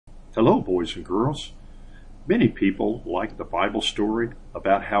Hello, boys and girls. Many people like the Bible story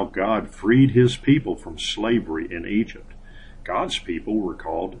about how God freed his people from slavery in Egypt. God's people were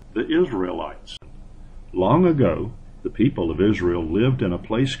called the Israelites. Long ago, the people of Israel lived in a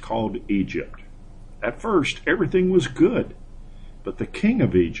place called Egypt. At first, everything was good, but the king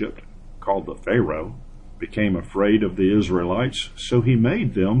of Egypt, called the Pharaoh, became afraid of the Israelites, so he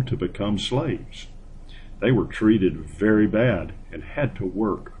made them to become slaves. They were treated very bad and had to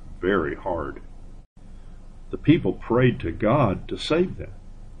work very hard. The people prayed to God to save them.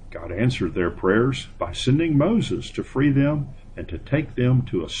 God answered their prayers by sending Moses to free them and to take them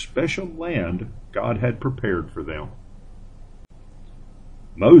to a special land God had prepared for them.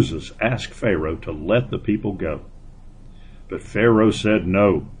 Moses asked Pharaoh to let the people go, but Pharaoh said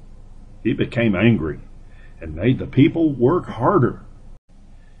no. He became angry and made the people work harder.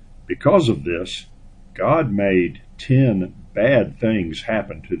 Because of this, God made 10 bad things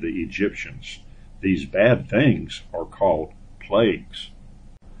happen to the Egyptians. These bad things are called plagues.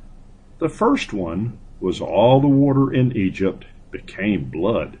 The first one was all the water in Egypt became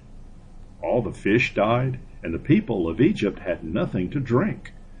blood. All the fish died, and the people of Egypt had nothing to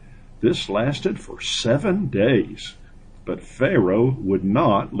drink. This lasted for 7 days, but Pharaoh would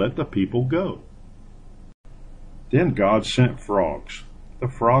not let the people go. Then God sent frogs. The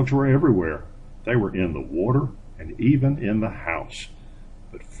frogs were everywhere. They were in the water and even in the house.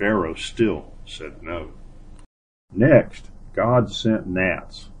 But Pharaoh still said no. Next, God sent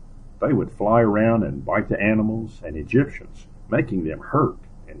gnats. They would fly around and bite the animals and Egyptians, making them hurt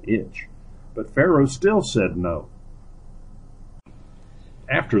and itch. But Pharaoh still said no.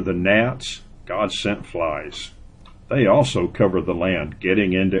 After the gnats, God sent flies. They also covered the land,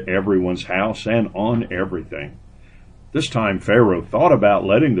 getting into everyone's house and on everything. This time Pharaoh thought about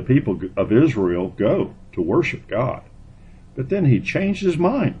letting the people of Israel go to worship God. But then he changed his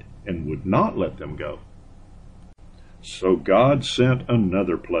mind and would not let them go. So God sent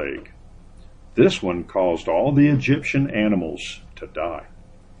another plague. This one caused all the Egyptian animals to die.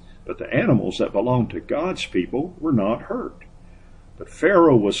 But the animals that belonged to God's people were not hurt. But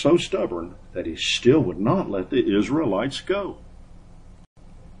Pharaoh was so stubborn that he still would not let the Israelites go.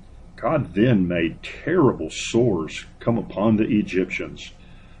 God then made terrible sores come upon the Egyptians.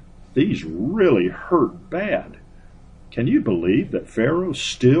 These really hurt bad. Can you believe that Pharaoh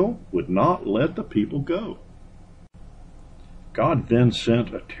still would not let the people go? God then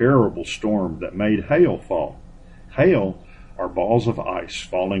sent a terrible storm that made hail fall. Hail are balls of ice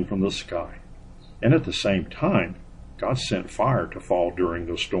falling from the sky. And at the same time, God sent fire to fall during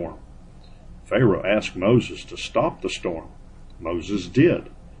the storm. Pharaoh asked Moses to stop the storm. Moses did.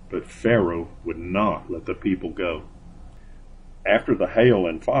 But Pharaoh would not let the people go. After the hail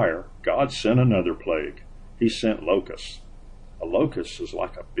and fire, God sent another plague. He sent locusts. A locust is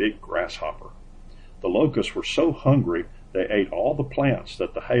like a big grasshopper. The locusts were so hungry they ate all the plants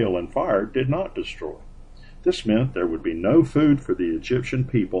that the hail and fire did not destroy. This meant there would be no food for the Egyptian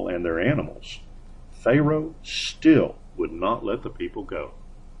people and their animals. Pharaoh still would not let the people go.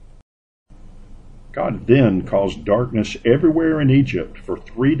 God then caused darkness everywhere in Egypt for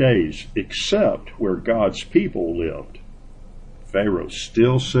 3 days, except where God's people lived. Pharaoh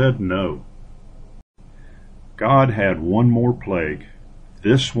still said no. God had one more plague.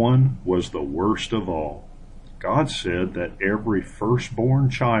 This one was the worst of all. God said that every firstborn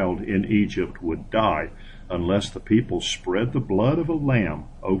child in Egypt would die unless the people spread the blood of a lamb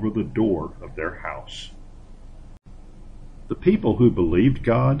over the door of their house. The people who believed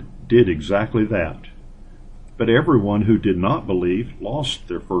God did exactly that. But everyone who did not believe lost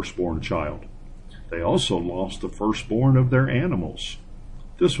their firstborn child. They also lost the firstborn of their animals.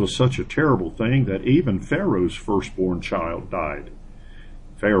 This was such a terrible thing that even Pharaoh's firstborn child died.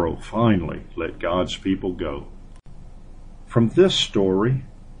 Pharaoh finally let God's people go. From this story,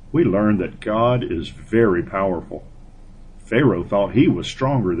 we learn that God is very powerful. Pharaoh thought he was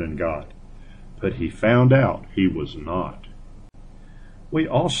stronger than God, but he found out he was not. We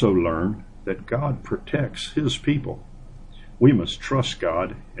also learn that God protects his people. We must trust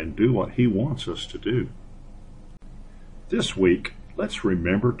God and do what he wants us to do. This week, let's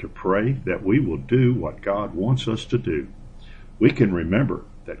remember to pray that we will do what God wants us to do. We can remember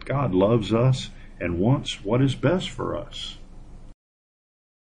that God loves us and wants what is best for us.